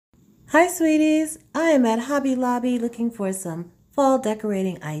Hi sweeties, I am at Hobby Lobby looking for some fall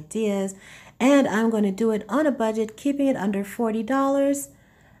decorating ideas and I'm going to do it on a budget, keeping it under $40.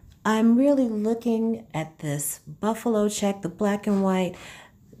 I'm really looking at this buffalo check, the black and white.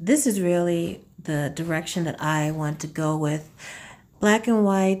 This is really the direction that I want to go with. Black and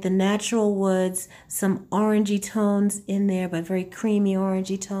white, the natural woods, some orangey tones in there, but very creamy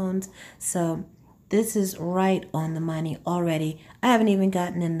orangey tones. So this is right on the money already. I haven't even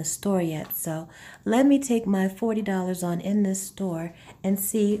gotten in the store yet, so let me take my $40 on in this store and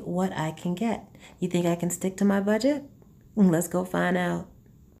see what I can get. You think I can stick to my budget? Let's go find out.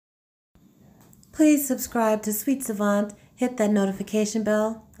 Please subscribe to Sweet Savant, hit that notification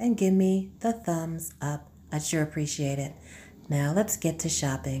bell, and give me the thumbs up. I'd sure appreciate it. Now let's get to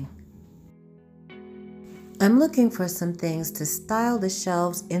shopping. I'm looking for some things to style the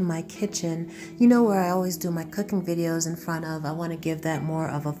shelves in my kitchen. You know where I always do my cooking videos in front of. I want to give that more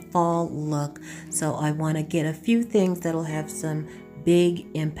of a fall look. So I want to get a few things that'll have some big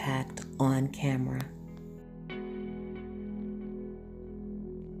impact on camera.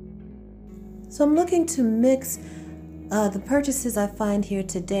 So I'm looking to mix the purchases I find here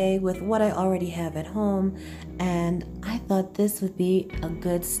today with what I already have at home, and I thought this would be a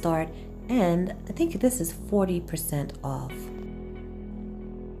good start, and I think this is 40% off.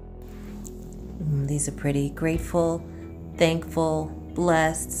 These are pretty. Grateful, thankful,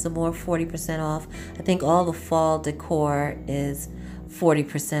 blessed, some more 40% off. I think all the fall decor is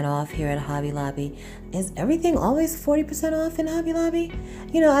 40% off here at Hobby Lobby. Is everything always 40% off in Hobby Lobby?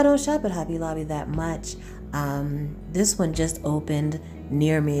 You know, I don't shop at Hobby Lobby that much. This one just opened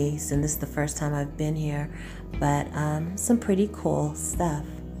near me, so this is the first time I've been here, but some pretty cool stuff.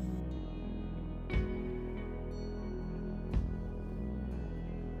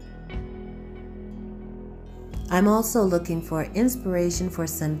 I'm also looking for inspiration for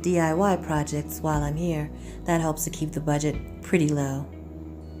some DIY projects while I'm here. That helps to keep the budget pretty low.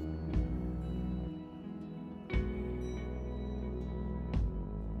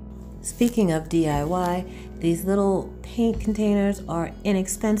 Speaking of DIY, these little paint containers are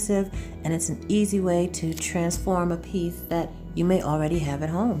inexpensive and it's an easy way to transform a piece that you may already have at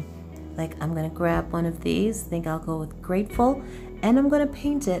home. Like, I'm going to grab one of these, I think I'll go with Grateful, and I'm going to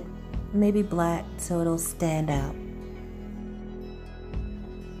paint it maybe black so it'll stand out.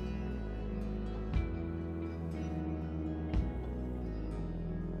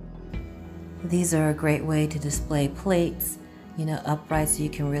 These are a great way to display plates, you know, upright so you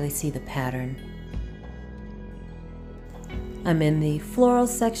can really see the pattern. I'm in the floral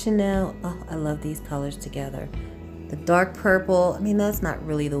section now. Oh, I love these colors together. The dark purple, I mean, that's not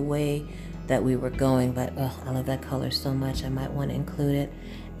really the way that we were going, but oh, I love that color so much, I might want to include it.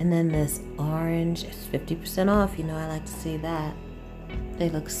 And then this orange is 50% off. You know, I like to see that. They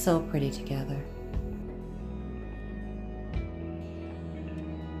look so pretty together.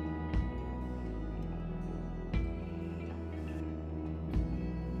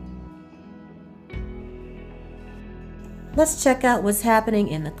 Let's check out what's happening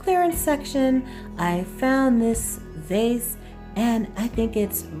in the clearance section. I found this vase and I think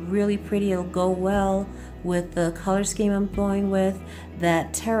it's really pretty. It'll go well with the color scheme I'm going with.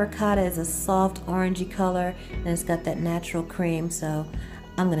 That terracotta is a soft orangey color and it's got that natural cream, so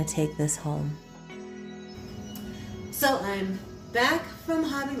I'm gonna take this home. So I'm back from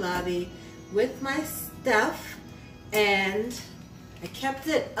Hobby Lobby with my stuff and I kept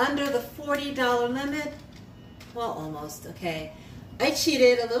it under the $40 limit. Well, almost, okay. I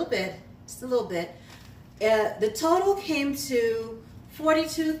cheated a little bit, just a little bit. The total came to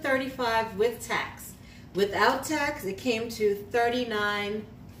 $42.35 with tax. Without tax, it came to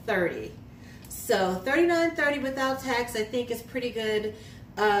 $39.30. So $39.30 without tax, I think is pretty good.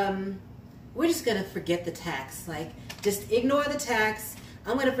 We're just gonna forget the tax. Like, just ignore the tax.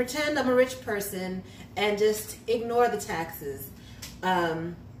 I'm gonna pretend I'm a rich person and just ignore the taxes.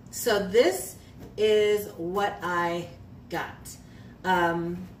 So this is what I got.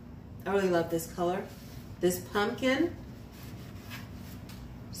 I really love this color. This pumpkin,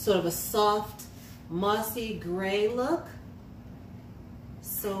 sort of a soft, mossy gray look.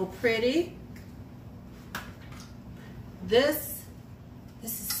 So pretty. This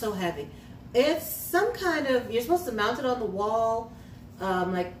is so heavy. It's some kind of, you're supposed to mount it on the wall,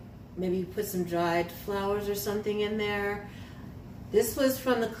 like maybe you put some dried flowers or something in there. This was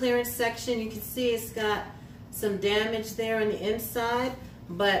from the clearance section. You can see it's got some damage there on the inside,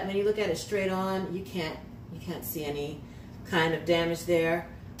 but when you look at it straight on, you can't see any kind of damage there.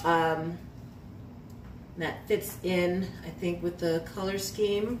 That fits in, I think, with the color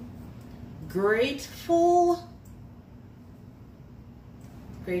scheme. Grateful.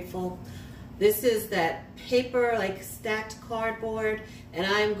 grateful. This is that paper, like stacked cardboard, and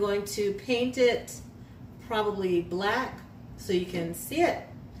I'm going to paint it probably black so you can see it.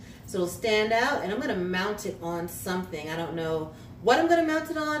 So it'll stand out, and I'm going to mount it on something. I don't know what I'm going to mount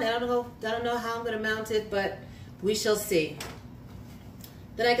it on. I don't know how I'm going to mount it, but we shall see.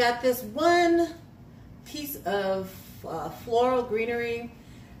 Then I got this one piece of floral greenery,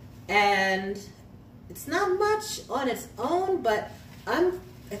 and it's not much on its own, but I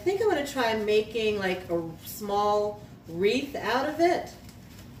think I'm going to try making like a small wreath out of it,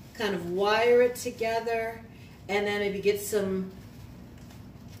 kind of wire it together, and then maybe get some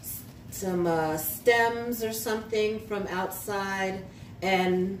stems or something from outside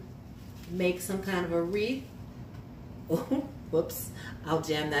and make some kind of a wreath. Oh, whoops, I'll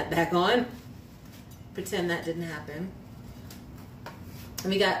jam that back on. Pretend that didn't happen.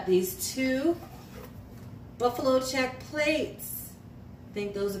 And we got these two buffalo check plates. I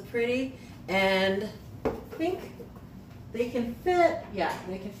think those are pretty, and I think they can fit, yeah,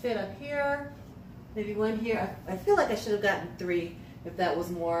 they can fit up here, maybe one here. I feel like I should have gotten 3 if that was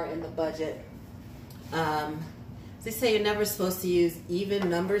more in the budget. They say you're never supposed to use even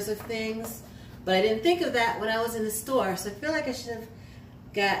numbers of things, but I didn't think of that when I was in the store, so I feel like I should have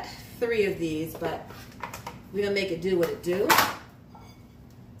got 3 of these, but we're gonna make it do what it do.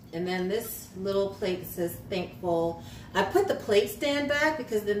 And then this little plate that says thankful. I put the plate stand back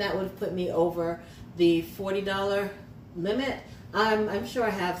because then that would have put me over the $40 limit. I'm sure I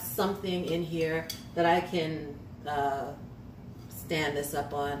have something in here that I can stand this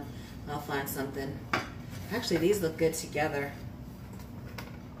up on. I'll find something. Actually, these look good together.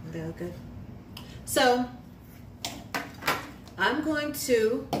 They look good. So I'm going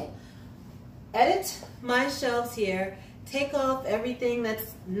to edit my shelves here, take off everything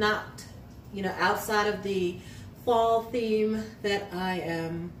that's not, you know, outside of the fall theme that I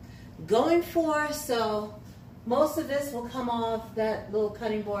am going for. So most of this will come off. That little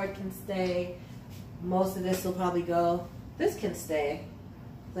cutting board can stay. Most of this will probably go. This can stay.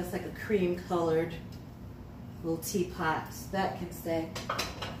 That's like a cream colored little teapot. So that can stay.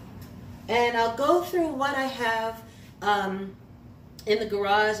 And I'll go through what I have in the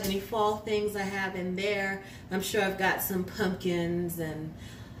garage, any fall things I have in there. I'm sure I've got some pumpkins and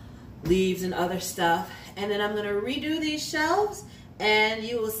leaves and other stuff. And then I'm going to redo these shelves, and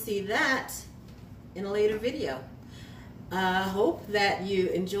you will see that in a later video. I hope that you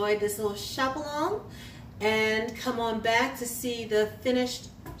enjoyed this little shop along, and come on back to see the finished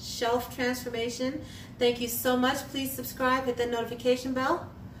shelf transformation. Thank you so much. Please subscribe, hit that notification bell,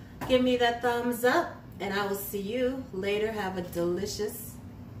 give me that thumbs up, and I will see you later. Have a delicious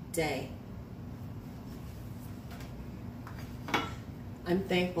day. I'm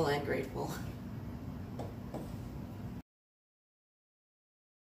thankful and grateful.